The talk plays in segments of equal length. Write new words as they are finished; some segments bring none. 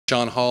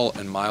John Hall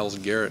and Myles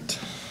Garrett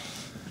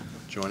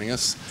joining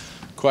us.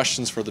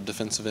 Questions for the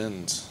defensive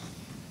ends?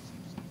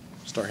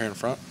 Start here in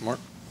front. Mark.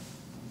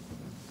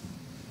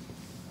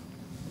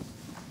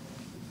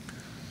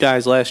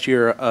 Guys, last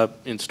year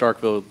in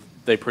Starkville,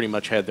 they pretty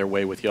much had their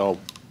way with y'all.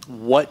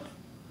 What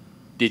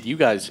did you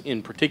guys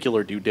in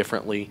particular do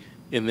differently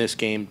in this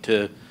game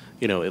to,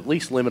 at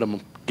least limit them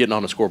getting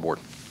on the scoreboard?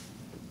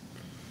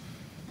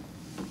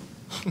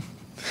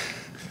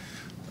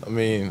 I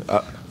mean,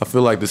 I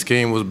feel like the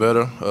scheme was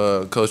better.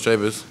 Coach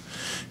Chavis,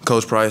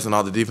 Coach Price, and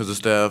all the defensive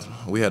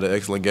staff, we had an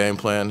excellent game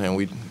plan, and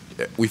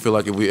we feel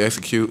like if we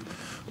execute,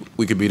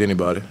 we could beat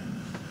anybody.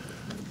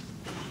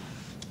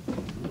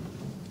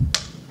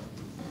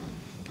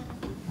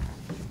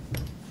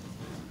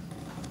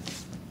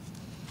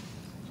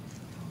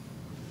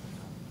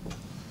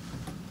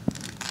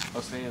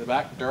 Standing in the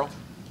back, Daryl.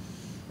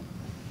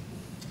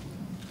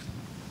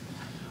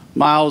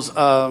 Myles,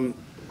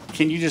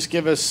 can you just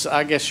give us,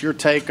 I guess, your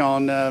take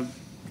on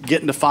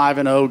getting to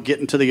 5-0,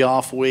 getting to the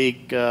off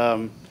week?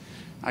 I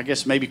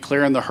guess maybe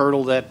clearing the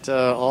hurdle that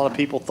a lot of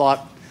people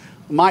thought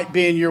might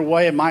be in your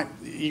way.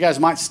 You guys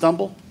might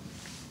stumble.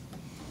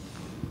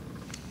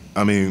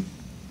 I mean,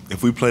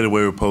 if we play the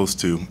way we're supposed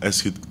to,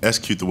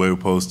 execute the way we're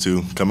supposed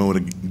to, come in with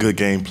a good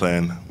game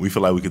plan, we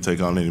feel like we can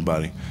take on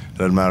anybody. It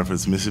doesn't matter if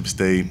it's Mississippi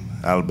State,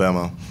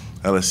 Alabama,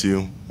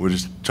 LSU. We're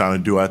just trying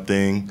to do our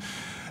thing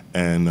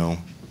and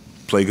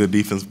play good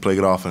defense, play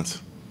good offense.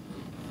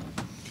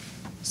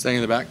 Staying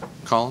in the back,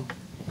 Colin.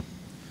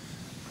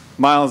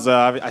 Myles,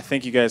 I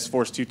think you guys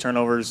forced 2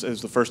 turnovers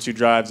as the first 2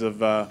 drives of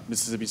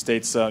Mississippi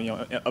State's,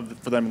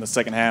 for them in the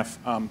second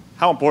half.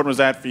 How important was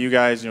that for you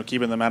guys,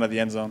 keeping them out of the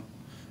end zone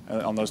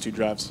on those 2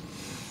 drives?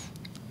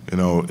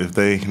 If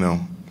they,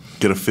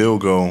 get a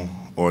field goal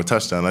or a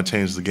touchdown, that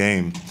changes the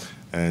game.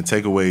 And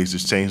takeaways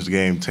just change the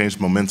game, change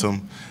the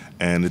momentum,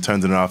 and it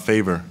turns in our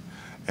favor.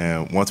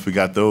 And once we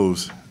got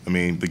those,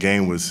 the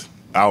game was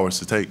ours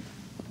to take.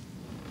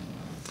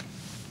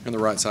 On the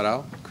right side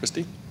out,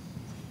 Christy.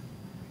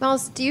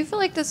 Myles, do you feel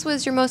like this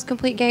was your most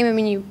complete game? I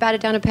mean, you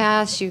batted down a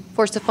pass, you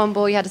forced a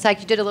fumble, you had a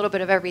sack, you did a little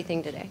bit of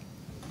everything today.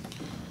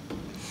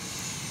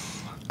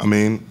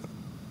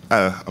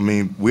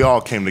 We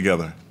all came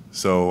together.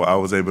 So I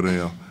was able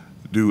to,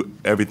 do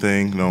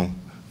everything,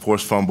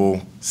 force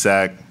fumble,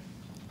 sack,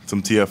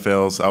 some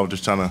TFLs. I was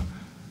just trying to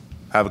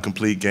have a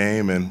complete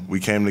game, and we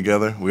came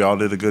together. We all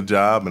did a good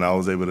job, and I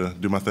was able to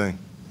do my thing.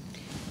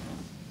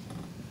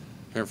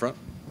 Here in front,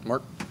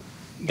 Mark.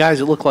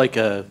 Guys, it looked like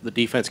the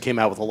defense came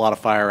out with a lot of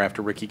fire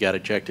after Ricky got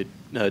ejected.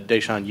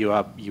 Daeshon,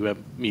 you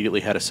immediately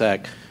had a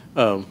sack.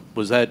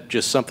 Was that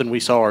just something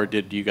we saw, or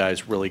did you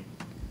guys really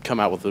come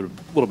out with a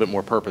little bit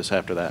more purpose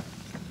after that?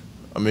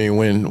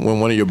 When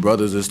one of your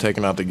brothers is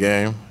taking out the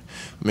game,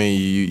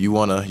 you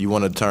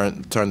wanna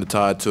turn the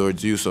tide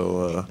towards you.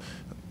 So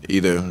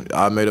either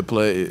I made a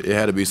play, it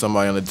had to be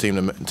somebody on the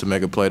team to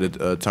make a play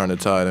to turn the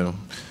tide, and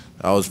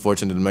I was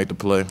fortunate to make the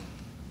play.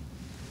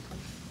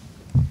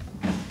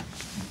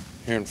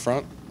 Here in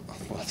front,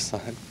 left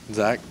side,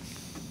 Zach.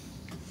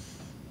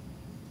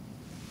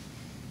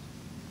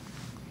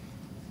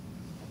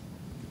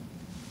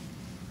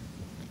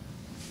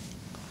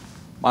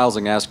 Myles,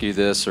 I can ask you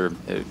this, or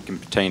it can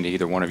pertain to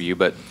either one of you,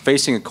 but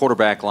facing a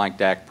quarterback like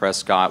Dak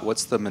Prescott,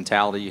 what's the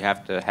mentality you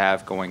have to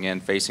have going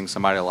in facing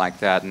somebody like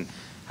that, and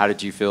how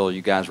did you feel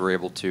you guys were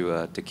able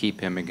to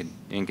keep him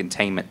in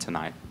containment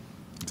tonight?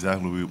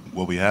 Exactly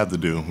what we had to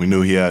do. We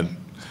knew he had,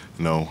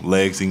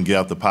 legs. He can get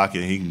out the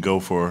pocket. He can go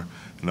for,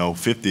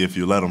 50 if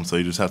you let him. So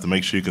you just have to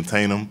make sure you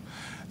contain him,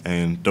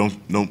 and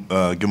don't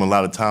give him a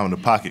lot of time in the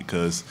pocket,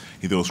 because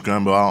either he'll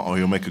scramble out or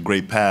he'll make a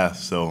great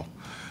pass. So,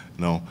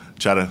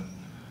 try to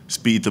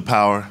speed the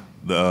power,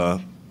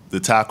 the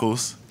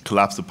tackles,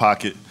 collapse the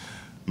pocket,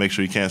 make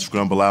sure you can't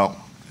scramble out,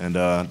 and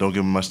don't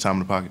give him much time in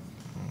the pocket.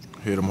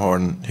 Hit him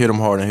hard and hit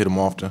him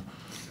often.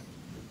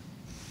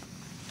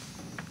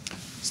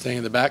 Staying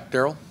in the back,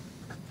 Daryl.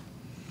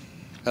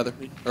 Heather,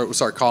 or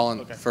sorry, Colin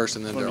Okay. first,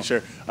 and then Let me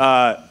Daryl.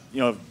 be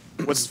sure.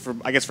 What's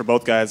for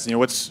both guys?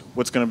 What's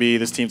going to be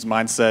this team's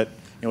mindset?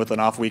 With an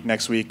off week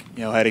next week,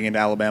 heading into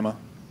Alabama.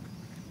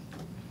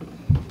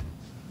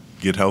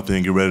 Get healthy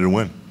and get ready to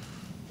win.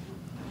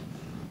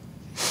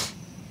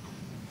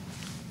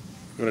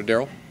 Go to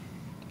Daryl.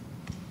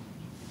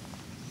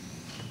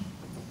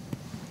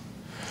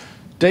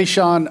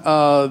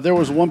 Daeshon, there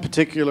was one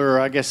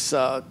particular,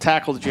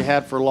 tackle that you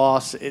had for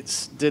loss.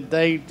 Did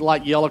they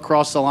yell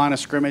across the line of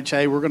scrimmage,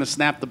 "Hey, we're going to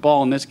snap the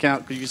ball in this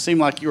count"? Because you seemed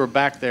like you were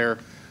back there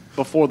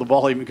before the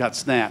ball even got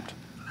snapped.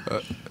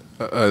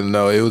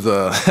 No, it was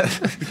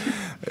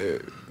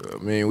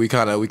we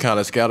kind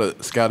of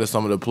scouted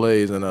some of the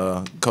plays, and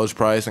Coach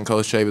Price and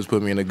Coach Chavis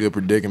put me in a good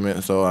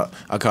predicament. So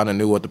I kind of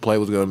knew what the play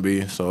was going to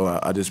be. So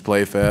I just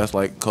played fast,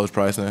 like Coach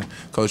Price and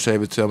Coach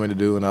Chavis tell me to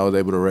do, and I was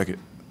able to wreck it.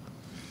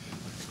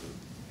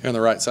 Here on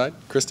the right side,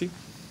 Christy.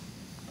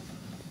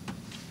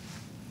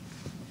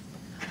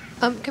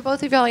 Could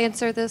both of y'all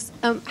answer this?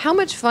 How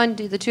much fun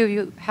do the two of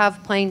you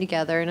have playing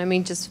together?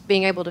 And just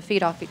being able to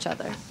feed off each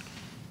other.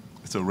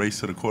 It's a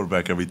race to the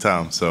quarterback every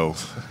time. So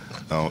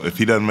If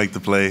he doesn't make the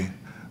play,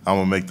 I'm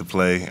gonna make the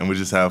play, and we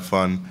just have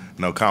fun,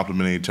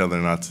 complimenting each other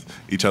and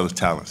each other's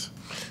talents.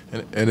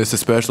 And it's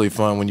especially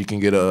fun when you can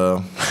get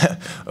a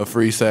a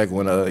free sack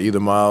when either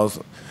Myles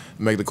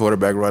make the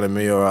quarterback run at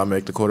me or I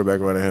make the quarterback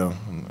run at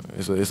him.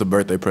 It's a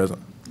birthday present.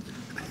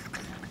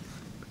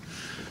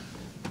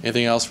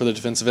 Anything else for the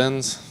defensive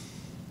ends?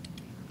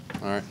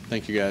 All right,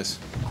 thank you guys.